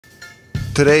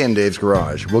Today in Dave's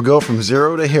Garage, we'll go from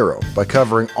zero to hero by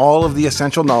covering all of the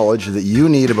essential knowledge that you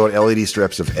need about LED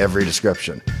strips of every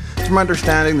description. From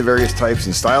understanding the various types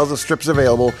and styles of strips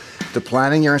available, to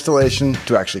planning your installation,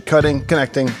 to actually cutting,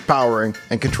 connecting, powering,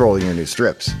 and controlling your new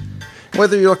strips.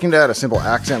 Whether you're looking to add a simple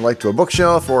accent light to a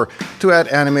bookshelf or to add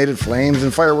animated flames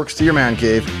and fireworks to your man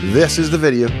cave, this is the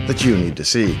video that you need to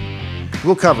see.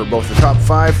 We'll cover both the top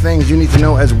 5 things you need to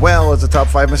know as well as the top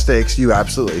 5 mistakes you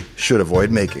absolutely should avoid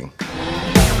making.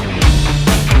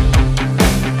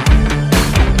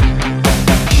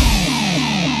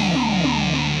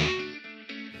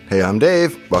 Hey, I'm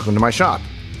Dave. Welcome to my shop.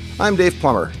 I'm Dave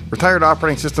Plummer, retired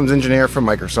operating systems engineer from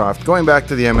Microsoft, going back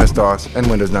to the MS-DOS and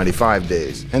Windows 95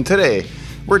 days. And today,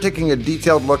 we're taking a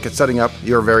detailed look at setting up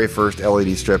your very first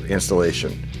LED strip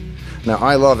installation. Now,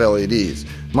 I love LEDs.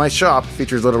 My shop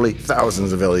features literally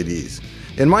thousands of LEDs.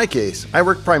 In my case, I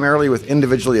work primarily with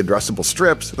individually addressable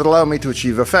strips that allow me to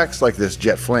achieve effects like this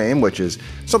jet flame, which is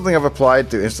something I've applied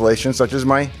to installations such as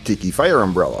my Tiki Fire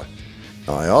umbrella.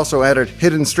 I also added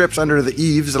hidden strips under the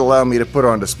eaves that allow me to put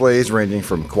on displays ranging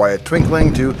from quiet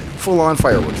twinkling to full-on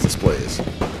fireworks displays.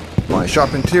 My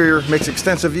shop interior makes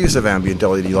extensive use of ambient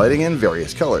LED lighting in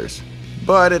various colors.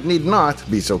 But it need not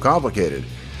be so complicated.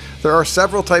 There are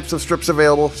several types of strips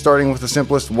available, starting with the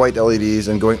simplest white LEDs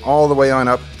and going all the way on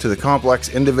up to the complex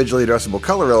individually addressable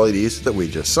color LEDs that we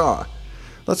just saw.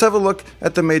 Let's have a look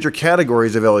at the major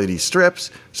categories of LED strips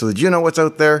so that you know what's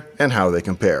out there and how they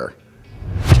compare.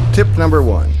 Tip number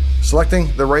 1.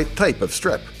 Selecting the right type of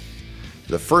strip.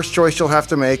 The first choice you'll have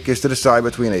to make is to decide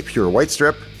between a pure white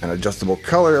strip, an adjustable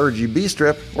color RGB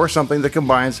strip, or something that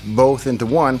combines both into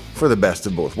one for the best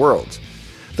of both worlds.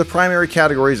 The primary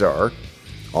categories are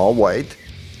all white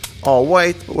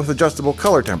but with adjustable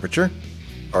color temperature,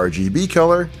 RGB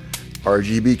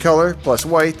color plus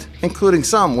white, including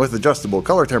some with adjustable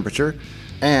color temperature,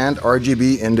 and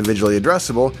RGB individually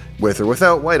addressable with or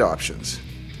without white options.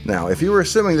 Now, if you were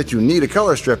assuming that you need a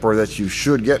color strip or that you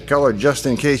should get color just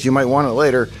in case you might want it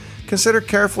later, consider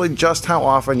carefully just how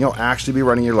often you'll actually be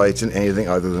running your lights in anything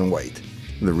other than white.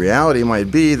 The reality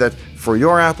might be that for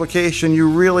your application, you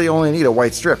really only need a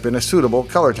white strip in a suitable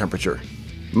color temperature.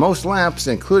 Most lamps,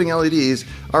 including LEDs,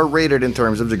 are rated in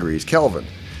terms of degrees Kelvin,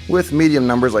 with medium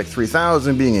numbers like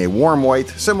 3000 being a warm white,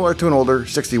 similar to an older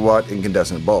 60-watt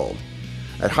incandescent bulb.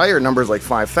 At higher numbers like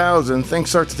 5,000,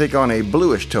 things start to take on a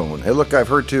bluish tone, a look I've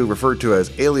heard referred to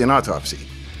as alien autopsy.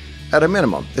 At a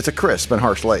minimum, it's a crisp and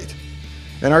harsh light.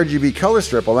 An RGB color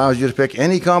strip allows you to pick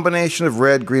any combination of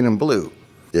red, green, and blue.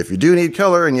 If you do need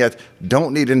color and yet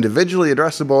don't need individually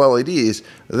addressable LEDs,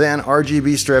 then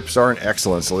RGB strips are an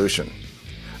excellent solution.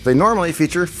 They normally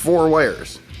feature 4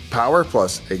 wires, power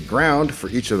plus a ground for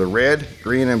each of the red,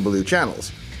 green, and blue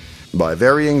channels. By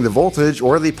varying the voltage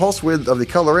or the pulse width of the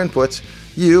color inputs,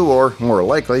 you, or more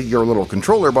likely your little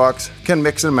controller box, can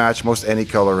mix and match most any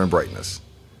color and brightness.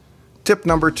 Tip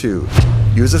number 2.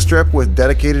 Use a strip with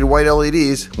dedicated white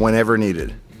LEDs whenever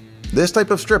needed. This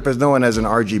type of strip is known as an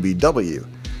RGBW,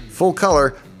 full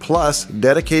color plus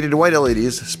dedicated white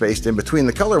LEDs spaced in between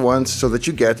the color ones so that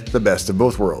you get the best of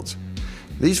both worlds.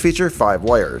 These feature 5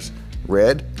 wires: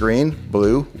 red, green,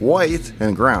 blue, white,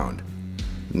 and ground.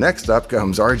 Next up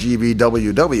comes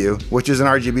RGBWW, which is an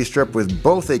RGB strip with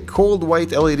both a cold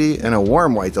white LED and a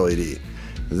warm white LED.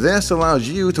 This allows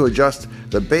you to adjust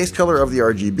the base color of the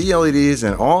RGB LEDs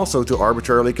and also to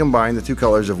arbitrarily combine the 2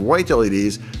 colors of white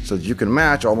LEDs so that you can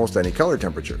match almost any color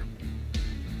temperature.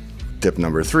 Tip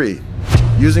number 3.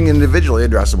 Using individually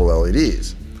addressable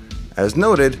LEDs. As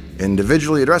noted,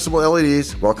 individually addressable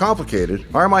LEDs, while complicated,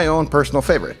 are my own personal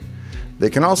favorite. They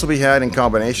can also be had in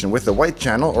combination with the white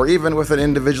channel or even with an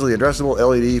individually addressable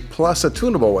LED plus a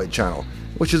tunable white channel,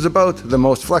 which is about the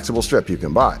most flexible strip you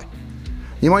can buy.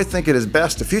 You might think it is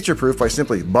best to future-proof by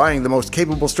simply buying the most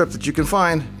capable strip that you can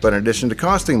find, but in addition to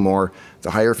costing more,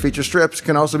 the higher feature strips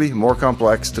can also be more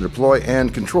complex to deploy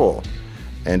and control.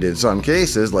 And in some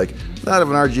cases, like that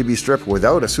of an RGB strip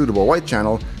without a suitable white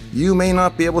channel, you may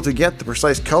not be able to get the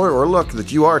precise color or look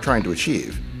that you are trying to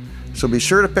achieve. So be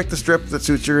sure to pick the strip that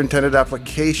suits your intended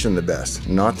application the best,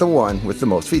 not the one with the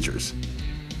most features.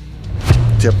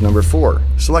 Tip number 4.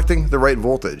 Selecting the right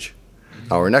voltage.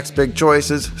 Our next big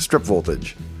choice is strip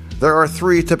voltage. There are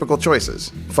 3 typical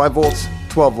choices: 5 volts,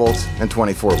 12 volts, and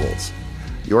 24 volts.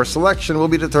 Your selection will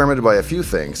be determined by a few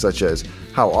things, such as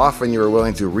how often you are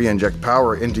willing to re-inject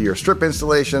power into your strip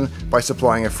installation by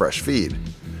supplying a fresh feed.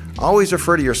 Always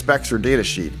refer to your specs or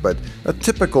datasheet, but a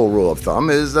typical rule of thumb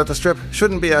is that the strip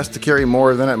shouldn't be asked to carry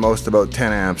more than at most about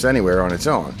 10 amps anywhere on its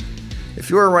own. If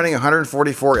you are running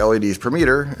 144 LEDs per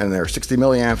meter, and they're 60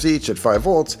 milliamps each at 5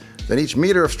 volts, then each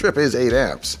meter of strip is 8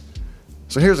 amps.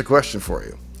 So here's a question for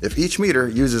you. If each meter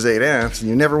uses 8 amps and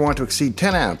you never want to exceed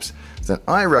 10 amps, then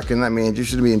I reckon that means you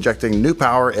should be injecting new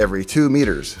power every 2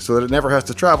 meters so that it never has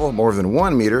to travel more than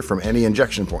 1 meter from any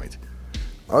injection point.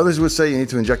 Others would say you need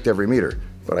to inject every meter,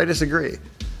 but I disagree.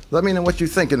 Let me know what you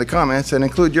think in the comments and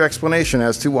include your explanation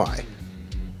as to why.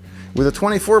 With a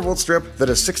 24-volt strip that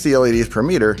has 60 LEDs per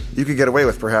meter, you could get away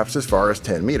with perhaps as far as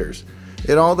 10 meters.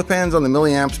 It all depends on the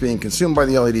milliamps being consumed by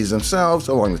the LEDs themselves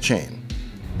along the chain.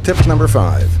 Tip number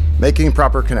 5. Making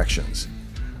proper connections.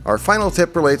 Our final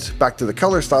tip relates back to the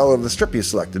color style of the strip you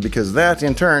selected because that,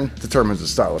 in turn, determines the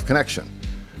style of connection.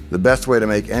 The best way to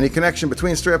make any connection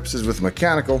between strips is with a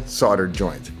mechanical soldered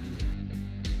joint.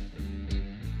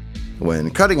 When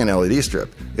cutting an LED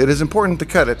strip, it is important to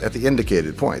cut it at the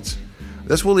indicated points.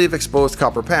 This will leave exposed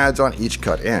copper pads on each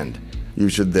cut end. You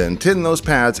should then tin those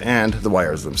pads and the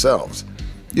wires themselves.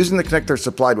 Using the connector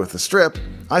supplied with the strip,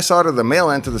 I solder the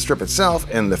male end to the strip itself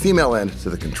and the female end to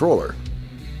the controller.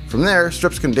 From there,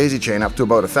 strips can daisy chain up to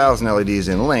about 1,000 LEDs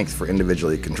in length for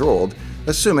individually controlled,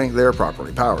 assuming they are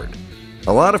properly powered.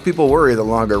 A lot of people worry that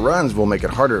longer runs will make it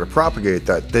harder to propagate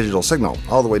that digital signal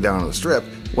all the way down to the strip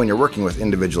when you're working with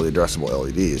individually addressable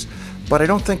LEDs, but I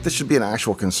don't think this should be an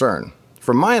actual concern.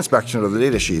 From my inspection of the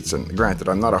data sheets, and granted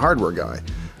I'm not a hardware guy,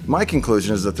 my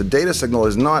conclusion is that the data signal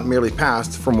is not merely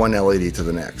passed from one LED to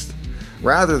the next.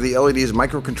 Rather, the LED's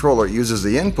microcontroller uses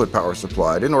the input power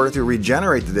supplied in order to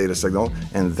regenerate the data signal,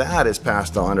 and that is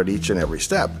passed on at each and every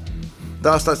step.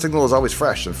 Thus, that signal is always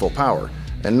fresh and full power,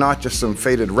 and not just some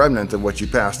faded remnant of what you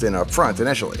passed in up front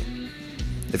initially.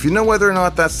 If you know whether or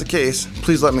not that's the case,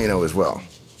 please let me know as well.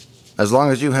 As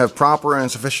long as you have proper and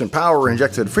sufficient power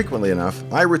injected frequently enough,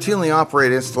 I routinely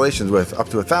operate installations with up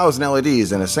to 1,000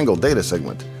 LEDs in a single data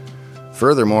segment.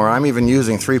 Furthermore, I'm even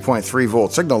using 3.3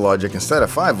 volt signal logic instead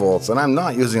of 5 volts, and I'm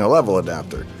not using a level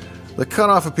adapter. The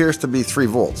cutoff appears to be 3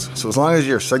 volts, so as long as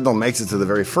your signal makes it to the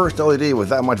very first LED with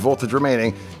that much voltage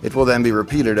remaining, it will then be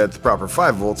repeated at the proper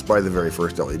 5 volts by the very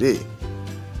first LED.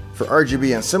 For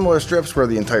RGB and similar strips where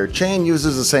the entire chain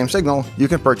uses the same signal, you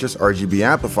can purchase RGB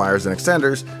amplifiers and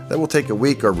extenders that will take a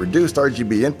weak or reduced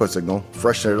RGB input signal,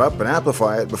 freshen it up and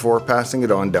amplify it before passing it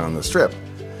on down the strip.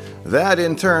 That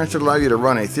in turn should allow you to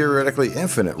run a theoretically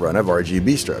infinite run of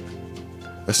RGB strip.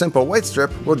 A simple white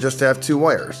strip will just have 2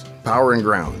 wires, power and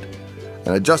ground.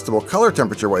 An adjustable color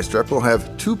temperature white strip will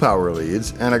have 2 power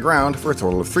leads and a ground for a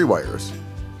total of 3 wires.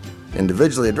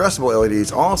 Individually addressable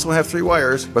LEDs also have 3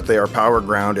 wires, but they are power,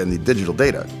 ground, and the digital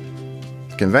data.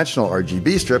 Conventional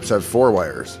RGB strips have 4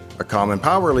 wires, a common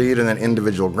power lead and then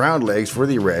individual ground legs for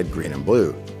the red, green, and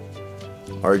blue.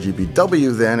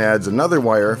 RGBW then adds another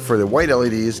wire for the white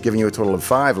LEDs, giving you a total of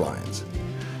 5 lines.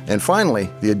 And finally,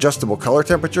 the adjustable color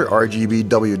temperature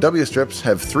RGBWW strips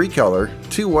have 3 color,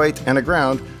 2 white, and a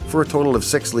ground for a total of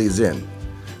 6 leads in.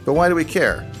 But why do we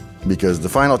care? Because the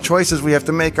final choices we have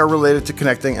to make are related to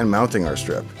connecting and mounting our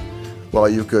strip. While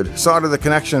you could solder the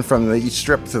connection from each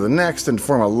strip to the next and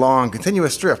form a long,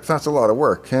 continuous strip, that's a lot of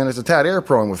work, and it's a tad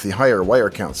error-prone with the higher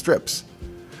wire count strips.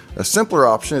 A simpler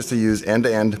option is to use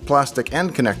end-to-end plastic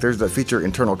end connectors that feature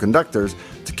internal conductors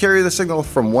to carry the signal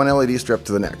from one LED strip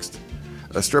to the next.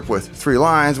 A strip with 3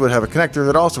 lines would have a connector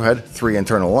that also had 3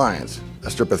 internal lines.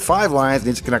 A strip with 5 lines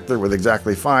needs a connector with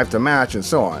exactly 5 to match, and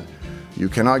so on. You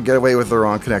cannot get away with the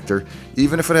wrong connector,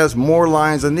 even if it has more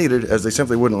lines than needed, as they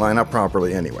simply wouldn't line up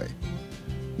properly anyway.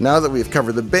 Now that we've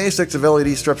covered the basics of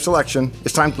LED strip selection,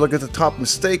 it's time to look at the top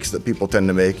mistakes that people tend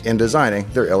to make in designing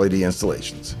their LED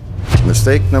installations.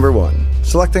 Mistake number 1.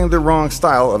 Selecting the wrong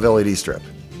style of LED strip.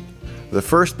 The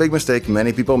first big mistake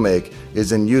many people make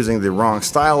is in using the wrong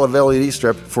style of LED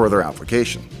strip for their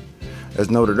application. As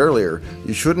noted earlier,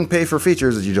 you shouldn't pay for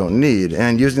features that you don't need,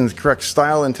 and using the correct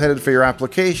style intended for your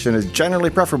application is generally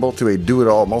preferable to a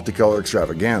do-it-all multicolor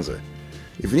extravaganza.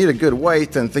 If you need a good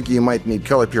white and think you might need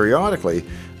color periodically,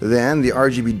 then the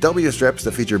RGBW strips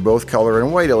that feature both color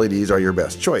and white LEDs are your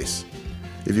best choice.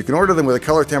 If you can order them with a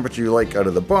color temperature you like out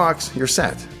of the box, you're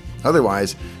set.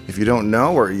 Otherwise, if you don't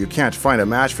know or you can't find a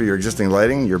match for your existing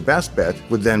lighting, your best bet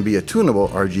would then be a tunable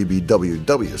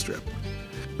RGBWW strip.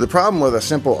 The problem with a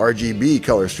simple RGB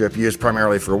color strip used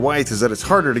primarily for white is that it's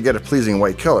harder to get a pleasing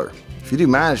white color. If you do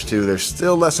manage to, they're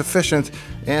still less efficient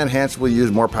and hence will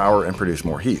use more power and produce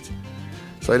more heat.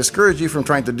 So I discourage you from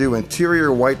trying to do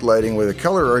interior white lighting with a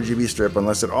color RGB strip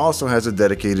unless it also has a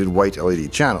dedicated white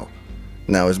LED channel.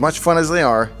 Now, as much fun as they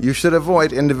are, you should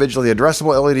avoid individually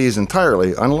addressable LEDs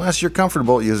entirely unless you're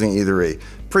comfortable using either a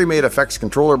pre-made effects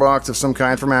controller box of some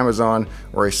kind from Amazon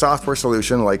or a software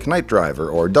solution like Night Driver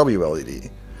or WLED.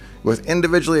 With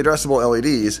individually addressable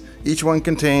LEDs, each one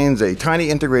contains a tiny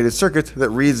integrated circuit that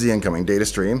reads the incoming data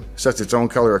stream, sets its own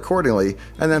color accordingly,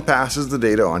 and then passes the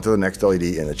data on to the next LED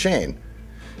in the chain.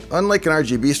 Unlike an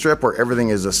RGB strip where everything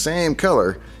is the same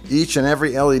color, each and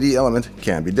every LED element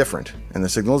can be different, and the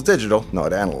signal is digital,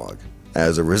 not analog.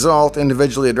 As a result,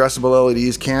 individually addressable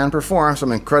LEDs can perform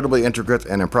some incredibly intricate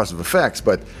and impressive effects,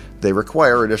 but they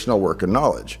require additional work and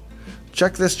knowledge.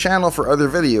 Check this channel for other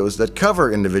videos that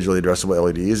cover individually addressable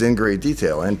LEDs in great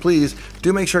detail, and please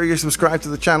do make sure you're subscribed to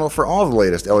the channel for all the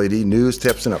latest LED news,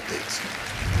 tips, and updates.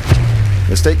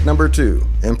 Mistake number 2,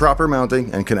 improper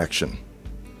mounting and connection.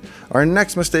 Our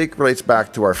next mistake relates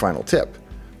back to our final tip,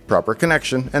 proper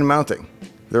connection and mounting.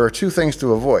 There are two things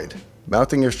to avoid: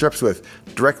 mounting your strips with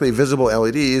directly visible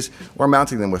LEDs or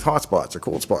mounting them with hot spots or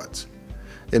cold spots.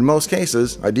 In most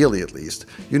cases, ideally at least,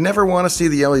 you never want to see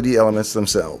the LED elements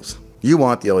themselves. You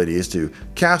want the LEDs to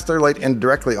cast their light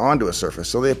indirectly onto a surface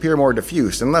so they appear more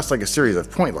diffuse and less like a series of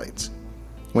point lights.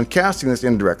 When casting this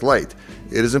indirect light,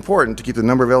 it is important to keep the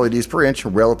number of LEDs per inch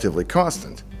relatively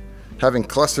constant. Having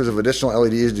clusters of additional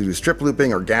LEDs due to strip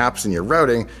looping or gaps in your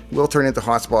routing will turn into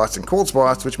hot spots and cold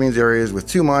spots, which means areas with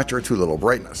too much or too little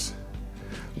brightness.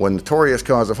 One notorious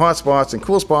cause of hot spots and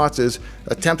cool spots is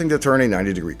attempting to turn a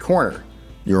 90-degree corner.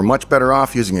 You are much better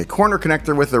off using a corner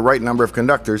connector with the right number of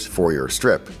conductors for your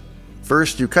strip.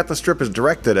 First, you cut the strip as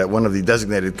directed at one of the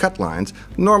designated cut lines,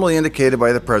 normally indicated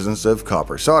by the presence of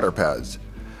copper solder pads.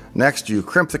 Next, you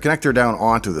crimp the connector down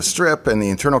onto the strip, and the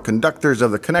internal conductors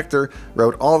of the connector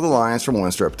route all the lines from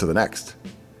one strip to the next.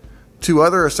 Two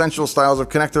other essential styles of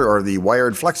connector are the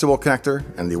wired flexible connector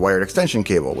and the wired extension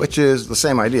cable, which is the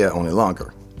same idea, only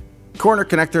longer. Corner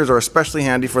connectors are especially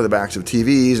handy for the backs of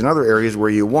TVs and other areas where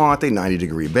you want a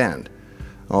 90-degree bend.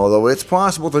 Although it's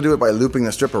possible to do it by looping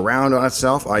the strip around on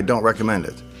itself, I don't recommend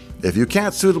it. If you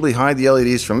can't suitably hide the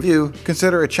LEDs from view,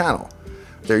 consider a channel.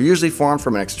 They're usually formed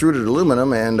from an extruded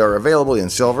aluminum and are available in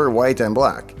silver, white, and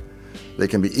black. They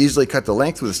can be easily cut to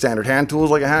length with standard hand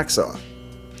tools like a hacksaw.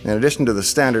 In addition to the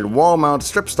standard wall mount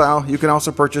strip style, you can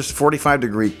also purchase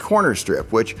 45-degree corner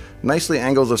strip, which nicely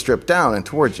angles the strip down and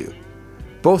towards you.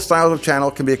 Both styles of channel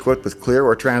can be equipped with clear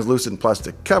or translucent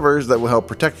plastic covers that will help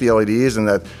protect the LEDs and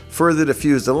that further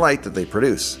diffuse the light that they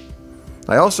produce.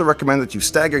 I also recommend that you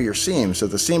stagger your seams so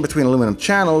the seam between aluminum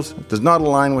channels does not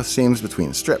align with seams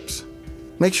between strips.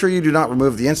 Make sure you do not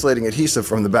remove the insulating adhesive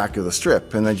from the back of the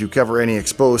strip, and that you cover any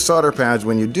exposed solder pads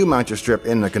when you do mount your strip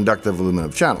in a conductive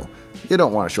aluminum channel. You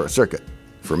don't want a short circuit.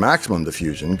 For maximum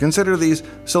diffusion, consider these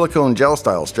silicone gel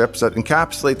style strips that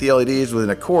encapsulate the LEDs within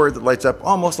a cord that lights up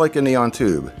almost like a neon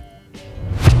tube.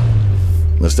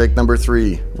 Mistake number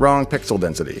 3, wrong pixel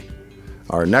density.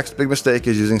 Our next big mistake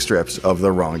is using strips of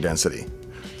the wrong density.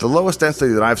 The lowest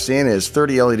density that I've seen is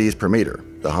 30 LEDs per meter.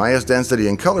 The highest density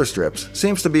in color strips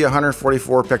seems to be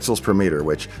 144 pixels per meter,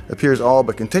 which appears all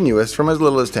but continuous from as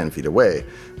little as 10 feet away.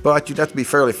 But you'd have to be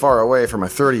fairly far away from a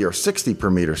 30 or 60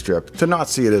 per meter strip to not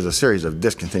see it as a series of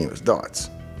discontinuous dots.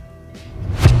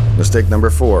 Mistake number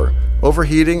 4,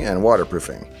 overheating and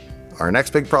waterproofing. Our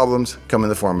next big problems come in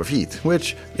the form of heat,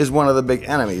 which is one of the big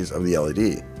enemies of the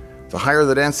LED. The higher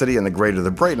the density and the greater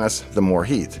the brightness, the more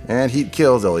heat, and heat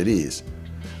kills LEDs.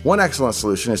 One excellent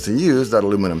solution is to use that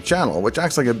aluminum channel, which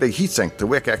acts like a big heatsink to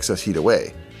wick excess heat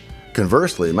away.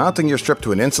 Conversely, mounting your strip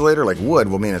to an insulator like wood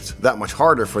will mean it's that much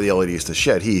harder for the LEDs to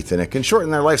shed heat, and it can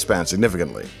shorten their lifespan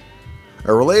significantly.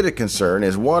 A related concern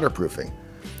is waterproofing.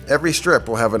 Every strip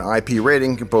will have an IP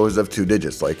rating composed of 2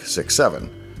 digits, like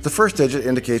 6-7. The first digit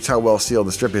indicates how well sealed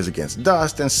the strip is against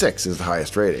dust, and 6 is the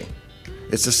highest rating.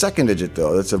 It's the second digit,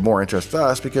 though, that's of more interest to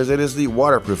us because it is the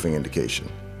waterproofing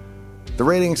indication. The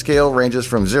rating scale ranges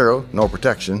from 0, no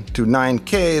protection, to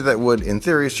 9K that would, in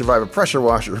theory, survive a pressure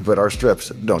washer, but our strips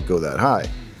don't go that high.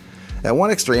 At one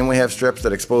extreme, we have strips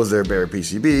that expose their bare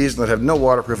PCBs that have no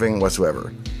waterproofing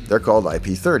whatsoever. They're called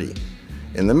IP30.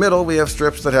 In the middle, we have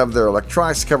strips that have their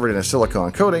electronics covered in a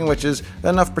silicone coating, which is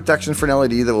enough protection for an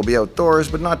LED that will be outdoors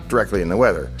but not directly in the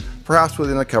weather, perhaps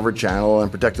within a covered channel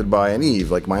and protected by an eave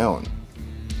like my own.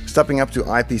 Stepping up to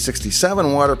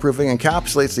IP67 waterproofing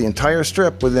encapsulates the entire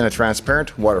strip within a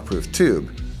transparent, waterproof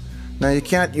tube. Now you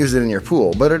can't use it in your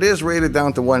pool, but it is rated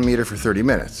down to 1 meter for 30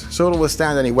 minutes, so it'll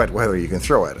withstand any wet weather you can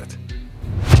throw at it.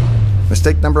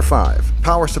 Mistake number 5,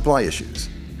 power supply issues.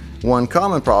 One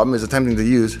common problem is attempting to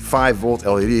use 5-volt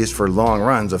LEDs for long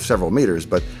runs of several meters,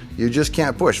 but you just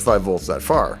can't push 5 volts that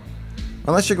far.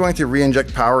 Unless you're going to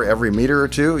re-inject power every meter or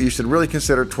two, you should really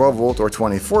consider 12-volt or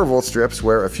 24-volt strips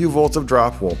where a few volts of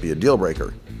drop won't be a deal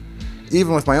breaker.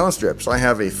 Even with my own strips, I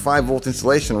have a 5-volt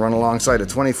installation run alongside a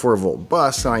 24-volt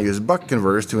bus, and I use buck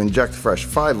converters to inject fresh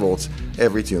 5 volts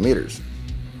every 2 meters.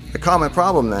 A common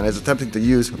problem then is attempting to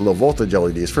use low voltage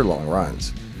LEDs for long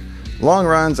runs. Long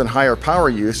runs and higher power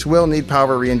use will need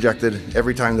power re-injected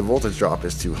every time the voltage drop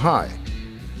is too high.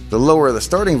 The lower the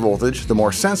starting voltage, the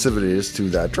more sensitive it is to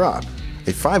that drop.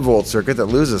 A 5-volt circuit that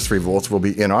loses 3 volts will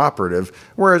be inoperative,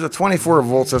 whereas a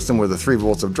 24-volt system with a 3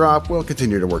 volts of drop will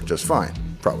continue to work just fine,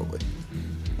 probably.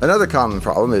 Another common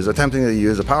problem is attempting to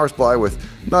use a power supply with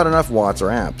not enough watts or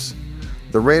amps.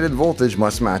 The rated voltage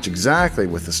must match exactly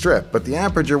with the strip, but the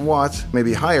amperage or watts may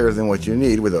be higher than what you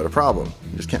need without a problem.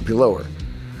 It just can't be lower.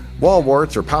 Wall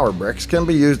warts or power bricks can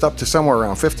be used up to somewhere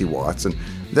around 50 watts, and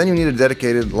then you need a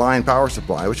dedicated line power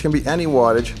supply, which can be any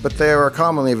wattage, but they are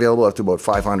commonly available up to about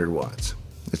 500 watts.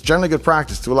 It's generally good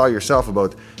practice to allow yourself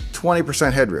about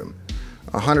 20% headroom.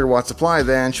 A 100 watt supply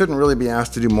then shouldn't really be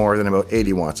asked to do more than about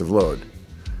 80 watts of load.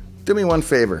 Do me one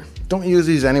favor, don't use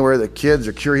these anywhere that kids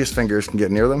or curious fingers can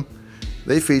get near them.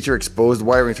 They feature exposed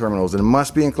wiring terminals and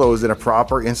must be enclosed in a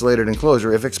proper insulated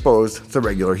enclosure if exposed to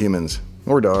regular humans,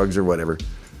 or dogs, or whatever.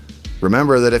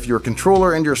 Remember that if your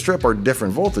controller and your strip are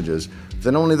different voltages,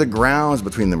 then only the grounds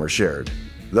between them are shared.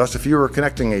 Thus, if you were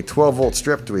connecting a 12-volt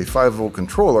strip to a 5-volt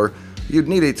controller, you'd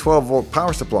need a 12-volt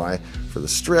power supply for the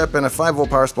strip and a 5-volt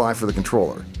power supply for the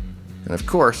controller. And of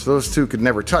course, those two could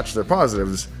never touch their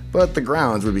positives, but the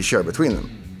grounds would be shared between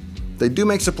them. They do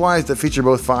make supplies that feature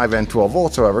both 5 and 12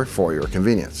 volts, however, for your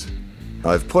convenience.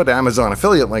 I've put Amazon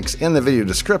affiliate links in the video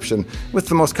description with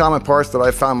the most common parts that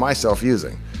I've found myself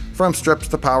using, from strips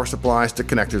to power supplies to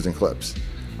connectors and clips.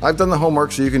 I've done the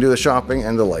homework so you can do the shopping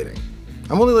and the lighting.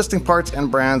 I'm only listing parts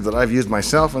and brands that I've used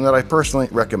myself and that I personally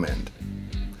recommend.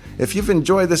 If you've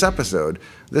enjoyed this episode,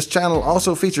 this channel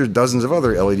also features dozens of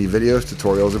other LED videos,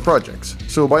 tutorials, and projects.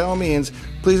 So by all means,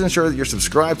 please ensure that you're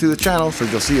subscribed to the channel so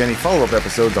you'll see any follow-up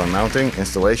episodes on mounting,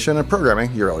 installation, and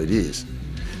programming your LEDs.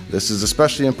 This is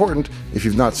especially important if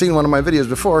you've not seen one of my videos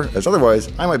before, as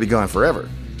otherwise I might be gone forever.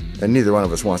 And neither one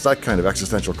of us wants that kind of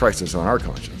existential crisis on our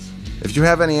conscience. If you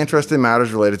have any interest in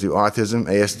matters related to autism,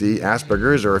 ASD,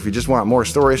 Asperger's, or if you just want more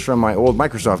stories from my old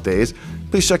Microsoft days,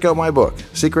 please check out my book,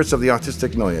 Secrets of the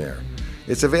Autistic Millionaire.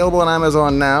 It's available on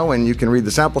Amazon now, and you can read the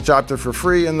sample chapter for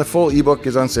free, and the full ebook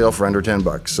is on sale for under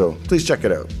 $10, so please check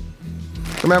it out.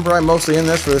 Remember, I'm mostly in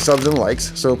this for the subs and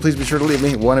likes, so please be sure to leave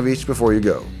me one of each before you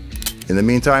go. In the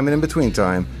meantime and in between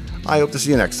time, I hope to see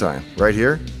you next time, right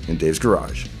here in Dave's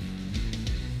Garage.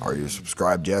 Are you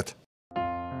subscribed yet?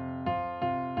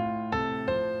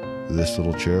 This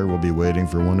little chair will be waiting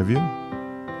for one of you,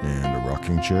 and a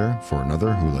rocking chair for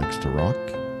another who likes to rock,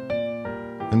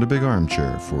 and a big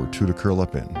armchair for two to curl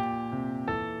up in.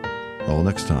 All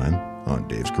next time on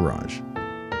Dave's Garage.